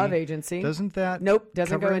Agency. Law of Agency. Doesn't that? Nope,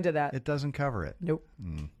 doesn't go into that. It doesn't cover it. Nope.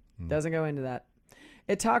 Doesn't go into that.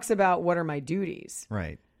 It talks about what are my duties.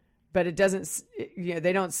 Right. But it doesn't,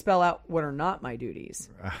 they don't spell out what are not my duties.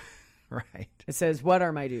 Right. It says, what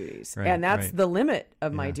are my duties? Right, and that's the limit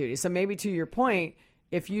of my duties. So maybe to your point,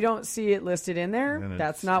 if you don't see it listed in there,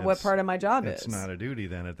 that's not what part of my job is. It's not a duty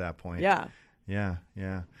then at that point. Yeah. Yeah.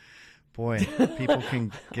 Yeah. Boy, people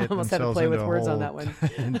can get almost had to play with words on that one.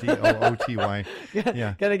 D-O-O-T-Y.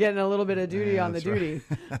 Yeah. Got to get in a little bit of duty on the duty.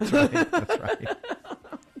 That's right. That's right.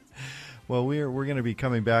 Well, we're going to be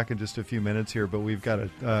coming back in just a few minutes here, but we've got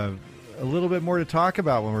a little bit more to talk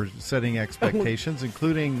about when we're setting expectations,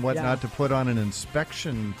 including what not to put on an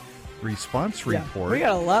inspection response report. We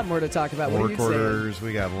got a lot more to talk about. Work orders.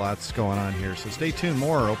 We got lots going on here. So stay tuned.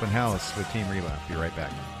 More Open House with Team Reba. Be right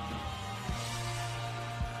back.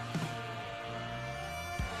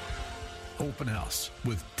 Open House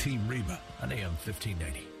with Team Reba on AM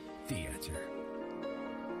 1590. The Answer.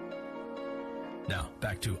 Now,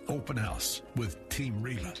 back to Open House with Team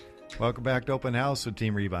Reba. Welcome back to Open House with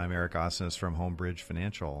Team Reba. I'm Eric Osnes from Homebridge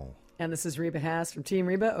Financial. And this is Reba Haas from Team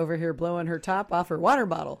Reba over here blowing her top off her water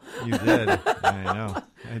bottle. You did. I know.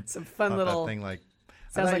 It's a fun little thing. I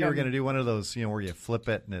thought you were going to do one of those, where you flip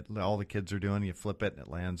it and all the kids are doing, you flip it and it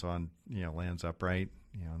lands on, lands upright,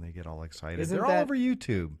 and they get all excited. They're all over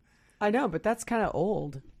YouTube. I know, but that's kind of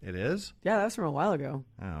old. It is? Yeah, that was from a while ago.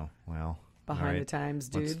 Oh, well. Behind the times,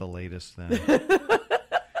 dude. What's the latest then?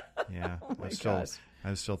 Yeah. Oh my gosh. I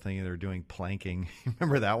was still thinking they were doing planking.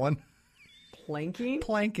 Remember that one? Planking?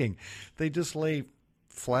 Planking. They just lay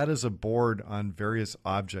flat as a board on various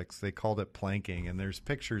objects. They called it planking, and there's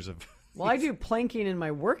pictures of Well, I do planking in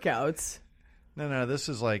my workouts. No, this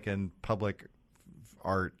is like in public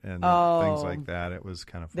art and things like that. It was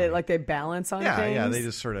kind of funny. They balance on things? Yeah, they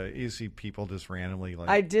just sort of, you see people just randomly like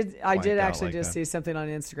I did actually just see something on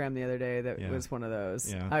Instagram the other day that was one of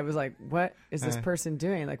those. Yeah. I was like, what is this person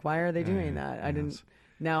doing? Like, why are they doing that? I didn't.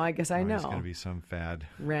 Now I guess I know. It's going to be some fad.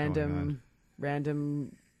 Random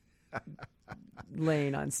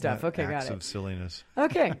laying on stuff. Okay, got it. Acts of silliness.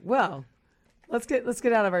 Okay, well, let's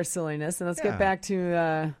get out of our silliness and let's get back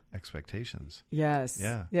to expectations. Yes.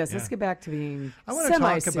 Yeah. Yes. Let's get back to being I want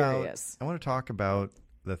to talk about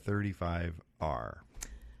the 35R.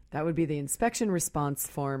 That would be the inspection response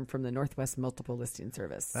form from the Northwest Multiple Listing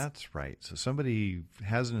Service. That's right. So somebody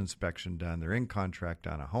has an inspection done. They're in contract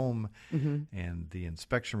on a home, and the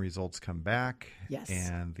inspection results come back. Yes.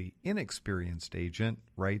 And the inexperienced agent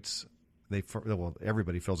writes.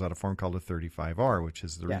 Everybody fills out a form called a 35R, which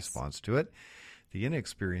is the response to it. The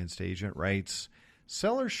inexperienced agent writes,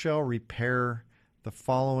 "Seller shall repair the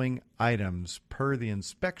following items per the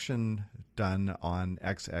inspection done on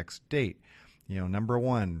XX date." Number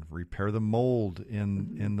 1, repair the mold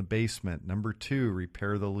in the basement. Number 2,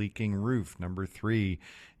 repair the leaking roof. Number 3,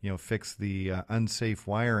 fix the unsafe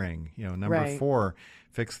wiring. Number 4,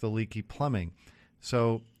 fix the leaky plumbing.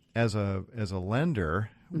 So as a lender,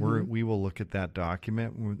 we will look at that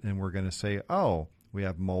document and we're going to say, oh, we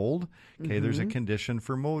have mold. Okay, there's a condition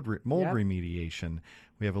for mold remediation.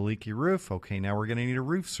 We have a leaky roof. Okay, now we're going to need a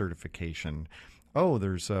roof certification. Oh,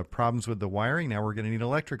 there's problems with the wiring. Now we're going to need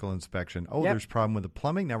electrical inspection. Oh, there's problem with the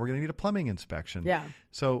plumbing. Now we're going to need a plumbing inspection. Yeah.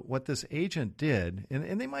 So what this agent did,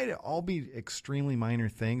 and they might all be extremely minor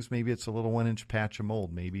things. Maybe it's a little 1-inch patch of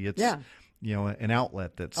mold. Maybe it's an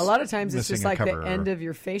outlet that's a lot of times it's just like cover, the end of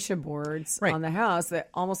your fascia boards on the house. That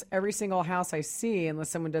almost every single house I see, unless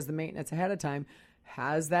someone does the maintenance ahead of time,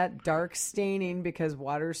 has that dark staining because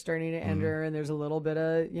water's starting to enter and there's a little bit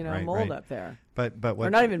of mold up there. But what, or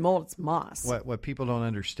not even mold, it's moss. What people don't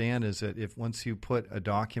understand is that if once you put a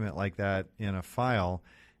document like that in a file,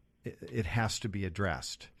 it has to be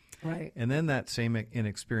addressed. Right. And then that same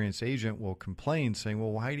inexperienced agent will complain, saying,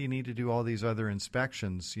 "Well, why do you need to do all these other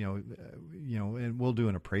inspections? And we'll do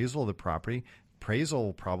an appraisal of the property." Appraisal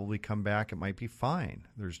will probably come back. It might be fine.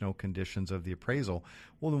 There's no conditions of the appraisal.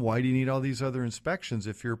 Well, then why do you need all these other inspections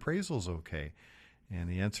if your appraisal's okay? And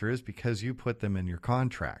the answer is because you put them in your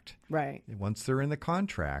contract. Right. Once they're in the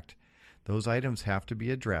contract, those items have to be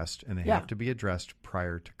addressed, and they have to be addressed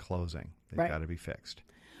prior to closing. They've got to be fixed.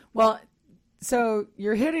 Well, so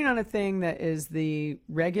you're hitting on a thing that is the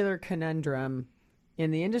regular conundrum in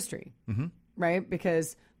the industry, right?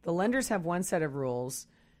 Because the lenders have one set of rules,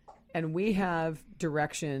 and we have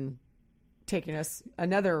direction taking us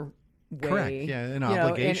another way. Correct. Yeah, an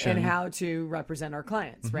obligation. And how to represent our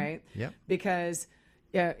clients, right? Yep. Because,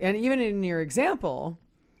 and even in your example,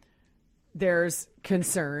 there's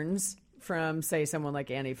concerns from, say, someone like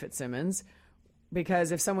Annie Fitzsimmons,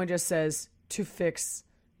 because if someone just says to fix,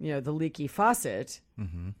 the leaky faucet,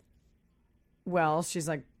 well, she's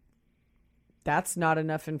like, that's not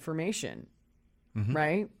enough information,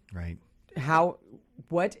 right? Right.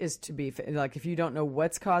 What is to be, like, if you don't know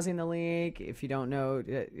what's causing the leak, if you don't know,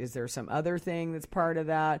 is there some other thing that's part of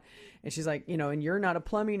that? And she's like, and you're not a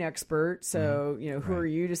plumbing expert, so, who are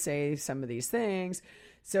you to say some of these things?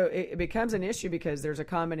 So it becomes an issue because there's a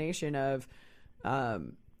combination of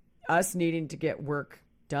us needing to get work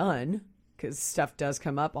done, because stuff does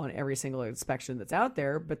come up on every single inspection that's out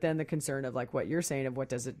there, but then the concern of, like what you're saying, of what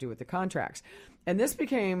does it do with the contracts? And this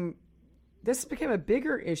became a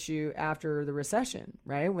bigger issue after the recession,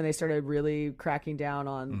 right? When they started really cracking down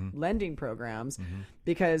on lending programs,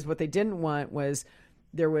 because what they didn't want was,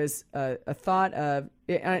 there was a thought of,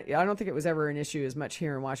 I don't think it was ever an issue as much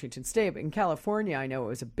here in Washington State, but in California, I know it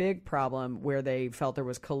was a big problem where they felt there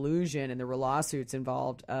was collusion and there were lawsuits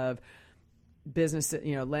involved of business,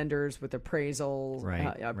 lenders with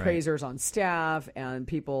appraisers on staff, and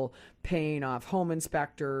people paying off home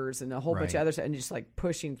inspectors and a whole bunch of other stuff, and just like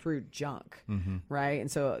pushing through junk, right?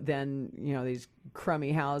 And so then, these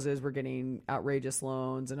crummy houses were getting outrageous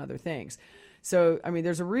loans and other things. So, I mean,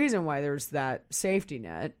 there's a reason why there's that safety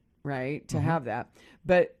net, right, to have that.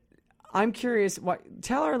 But I'm curious,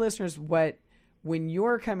 tell our listeners when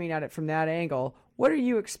you're coming at it from that angle, what are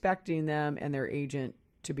you expecting them and their agent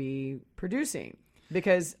to be producing?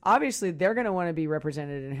 Because obviously they're going to want to be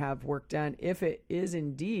represented and have work done if it is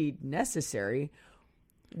indeed necessary.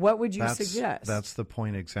 What would you suggest? That's the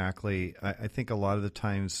point exactly. I think a lot of the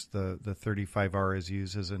times the 35R is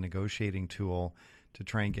used as a negotiating tool to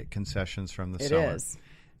try and get concessions from the seller. It is.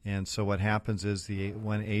 And so what happens is the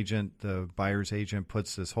buyer's agent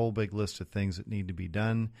puts this whole big list of things that need to be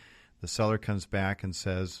done. The seller comes back and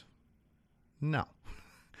says, no.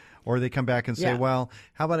 Or they come back and say, Yeah. well,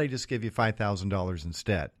 how about I just give you $5,000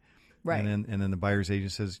 instead? Right. And then the buyer's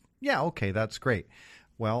agent says, yeah, okay, that's great.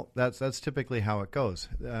 Well, that's typically how it goes,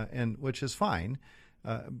 and which is fine.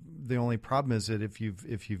 The only problem is that if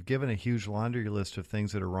you've given a huge laundry list of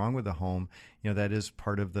things that are wrong with the home, that is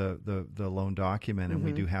part of the loan document, and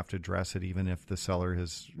we do have to address it even if the seller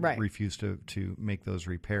has refused to make those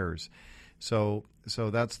repairs. So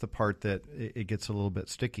that's the part that it gets a little bit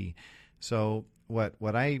sticky. So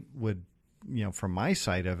what I would, from my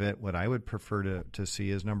side of it, what I would prefer to see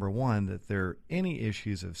is, number one, that any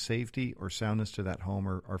issues of safety or soundness to that home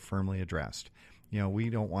are firmly addressed. We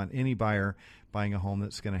don't want any buyer buying a home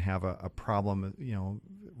that's going to have a problem,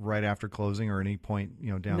 right after closing or any point,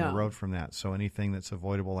 down the road from that. So anything that's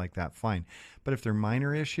avoidable like that, fine. But if they're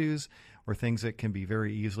minor issues or things that can be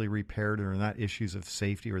very easily repaired or not issues of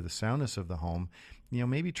safety or the soundness of the home,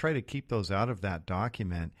 maybe try to keep those out of that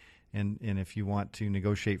document. And if you want to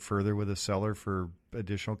negotiate further with a seller for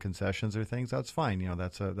additional concessions or things, that's fine.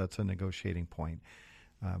 That's a negotiating point.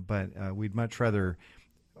 But we'd much rather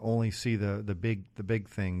only see the big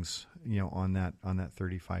things, on that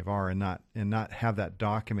 35R, and not have that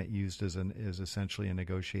document used as essentially a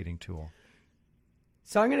negotiating tool.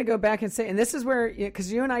 So I'm going to go back and say, and this is where,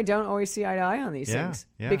 because you and I don't always see eye to eye on these things,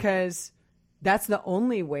 because that's the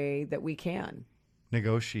only way that we can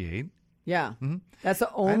negotiate. Yeah. Mm-hmm. That's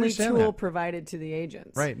the only tool provided to the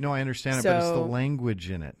agents. Right. No, I understand it, but it's the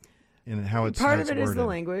language in it and how it's part of it worded. is the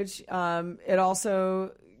language. It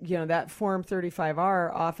also, that Form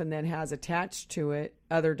 35R often then has attached to it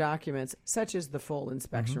other documents, such as the full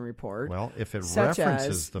inspection report. Well, if it such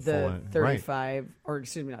references as the full 35, or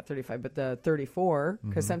excuse me, not 35, but the 34,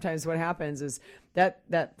 because sometimes what happens is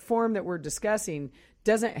that form that we're discussing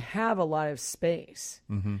doesn't have a lot of space.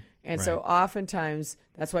 And so oftentimes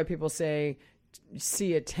that's why people say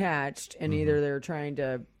see attached, and either they're trying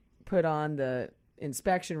to put on the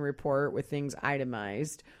inspection report with things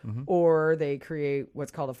itemized, or they create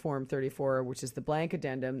what's called a Form 34, which is the blank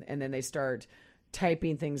addendum, and then they start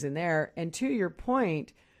typing things in there. And to your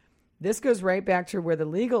point, this goes right back to where the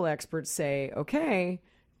legal experts say, okay,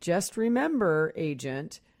 just remember,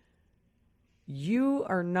 agent, you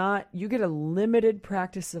get a limited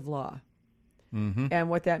practice of law. And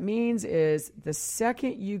what that means is the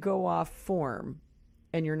second you go off form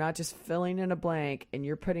and you're not just filling in a blank and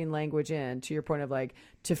you're putting language in, to your point of like,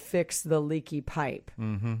 to fix the leaky pipe.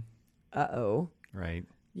 Uh-oh. Right.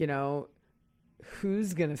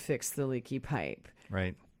 Who's going to fix the leaky pipe?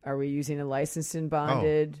 Right. Are we using a licensed and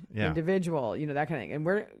bonded individual? That kind of thing. And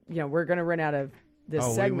we're going to run out of this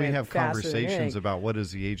segment. We have conversations about what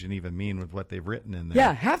does the agent even mean with what they've written in there.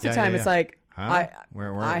 Yeah, half the time it's like,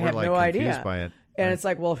 we're have like no idea. By it. And it's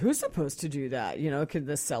like, well, who's supposed to do that? Can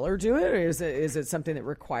the seller do it? Or is it something that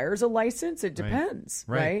requires a license? It depends,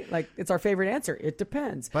 right? Like, it's our favorite answer. It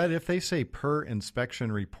depends. But if they say per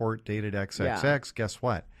inspection report dated XXX, guess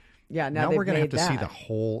what? Yeah, now we're going to have to see the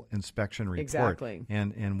whole inspection report. Exactly.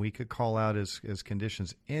 And we could call out as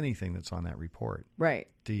conditions anything that's on that report. Right.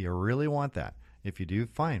 Do you really want that? If you do,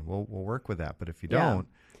 fine, we'll work with that. But if you don't,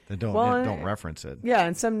 then don't reference it. Yeah,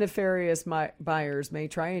 and some nefarious buyers may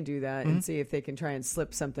try and do that and see if they can try and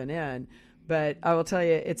slip something in. But I will tell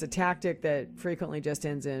you, it's a tactic that frequently just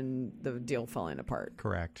ends in the deal falling apart.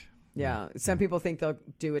 Correct. Yeah. Some people think they'll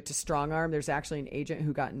do it to strong arm. There's actually an agent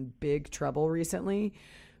who got in big trouble recently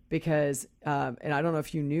because, and I don't know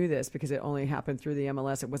if you knew this because it only happened through the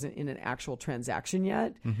MLS. It wasn't in an actual transaction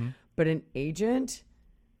yet. But an agent,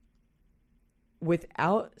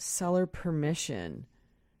 without seller permission,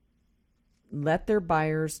 let their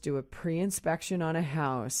buyers do a pre-inspection on a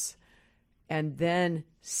house and then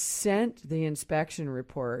sent the inspection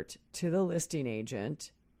report to the listing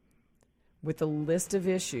agent with a list of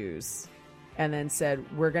issues and then said,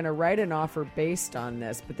 we're going to write an offer based on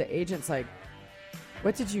this. But the agent's like,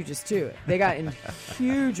 what did you just do? They got in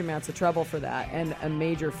huge amounts of trouble for that and a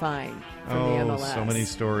major fine from the MLS. So many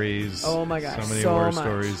stories. Oh, my gosh. So many horror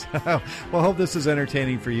stories. Well, I hope this is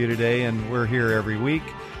entertaining for you today, and we're here every week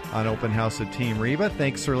on Open House at Team Reba.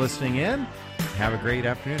 Thanks for listening in. Have a great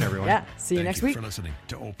afternoon, everyone. Yeah, see you next week. Thank you for listening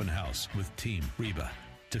to Open House with Team Reba.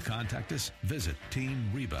 To contact us, visit Team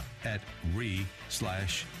Reba at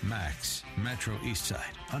re/Max Metro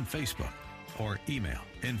Eastside on Facebook, or email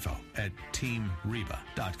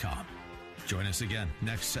info@teamreba.com. Join us again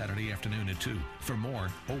next Saturday afternoon at 2 for more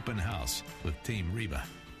Open House with Team Reba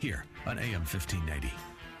here on AM 1590.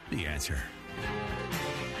 The Answer.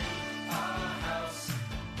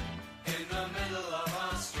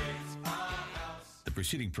 The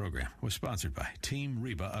preceding program was sponsored by Team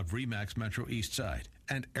Reba of RE/MAX Metro East Side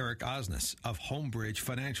and Eric Osnes of Homebridge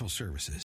Financial Services.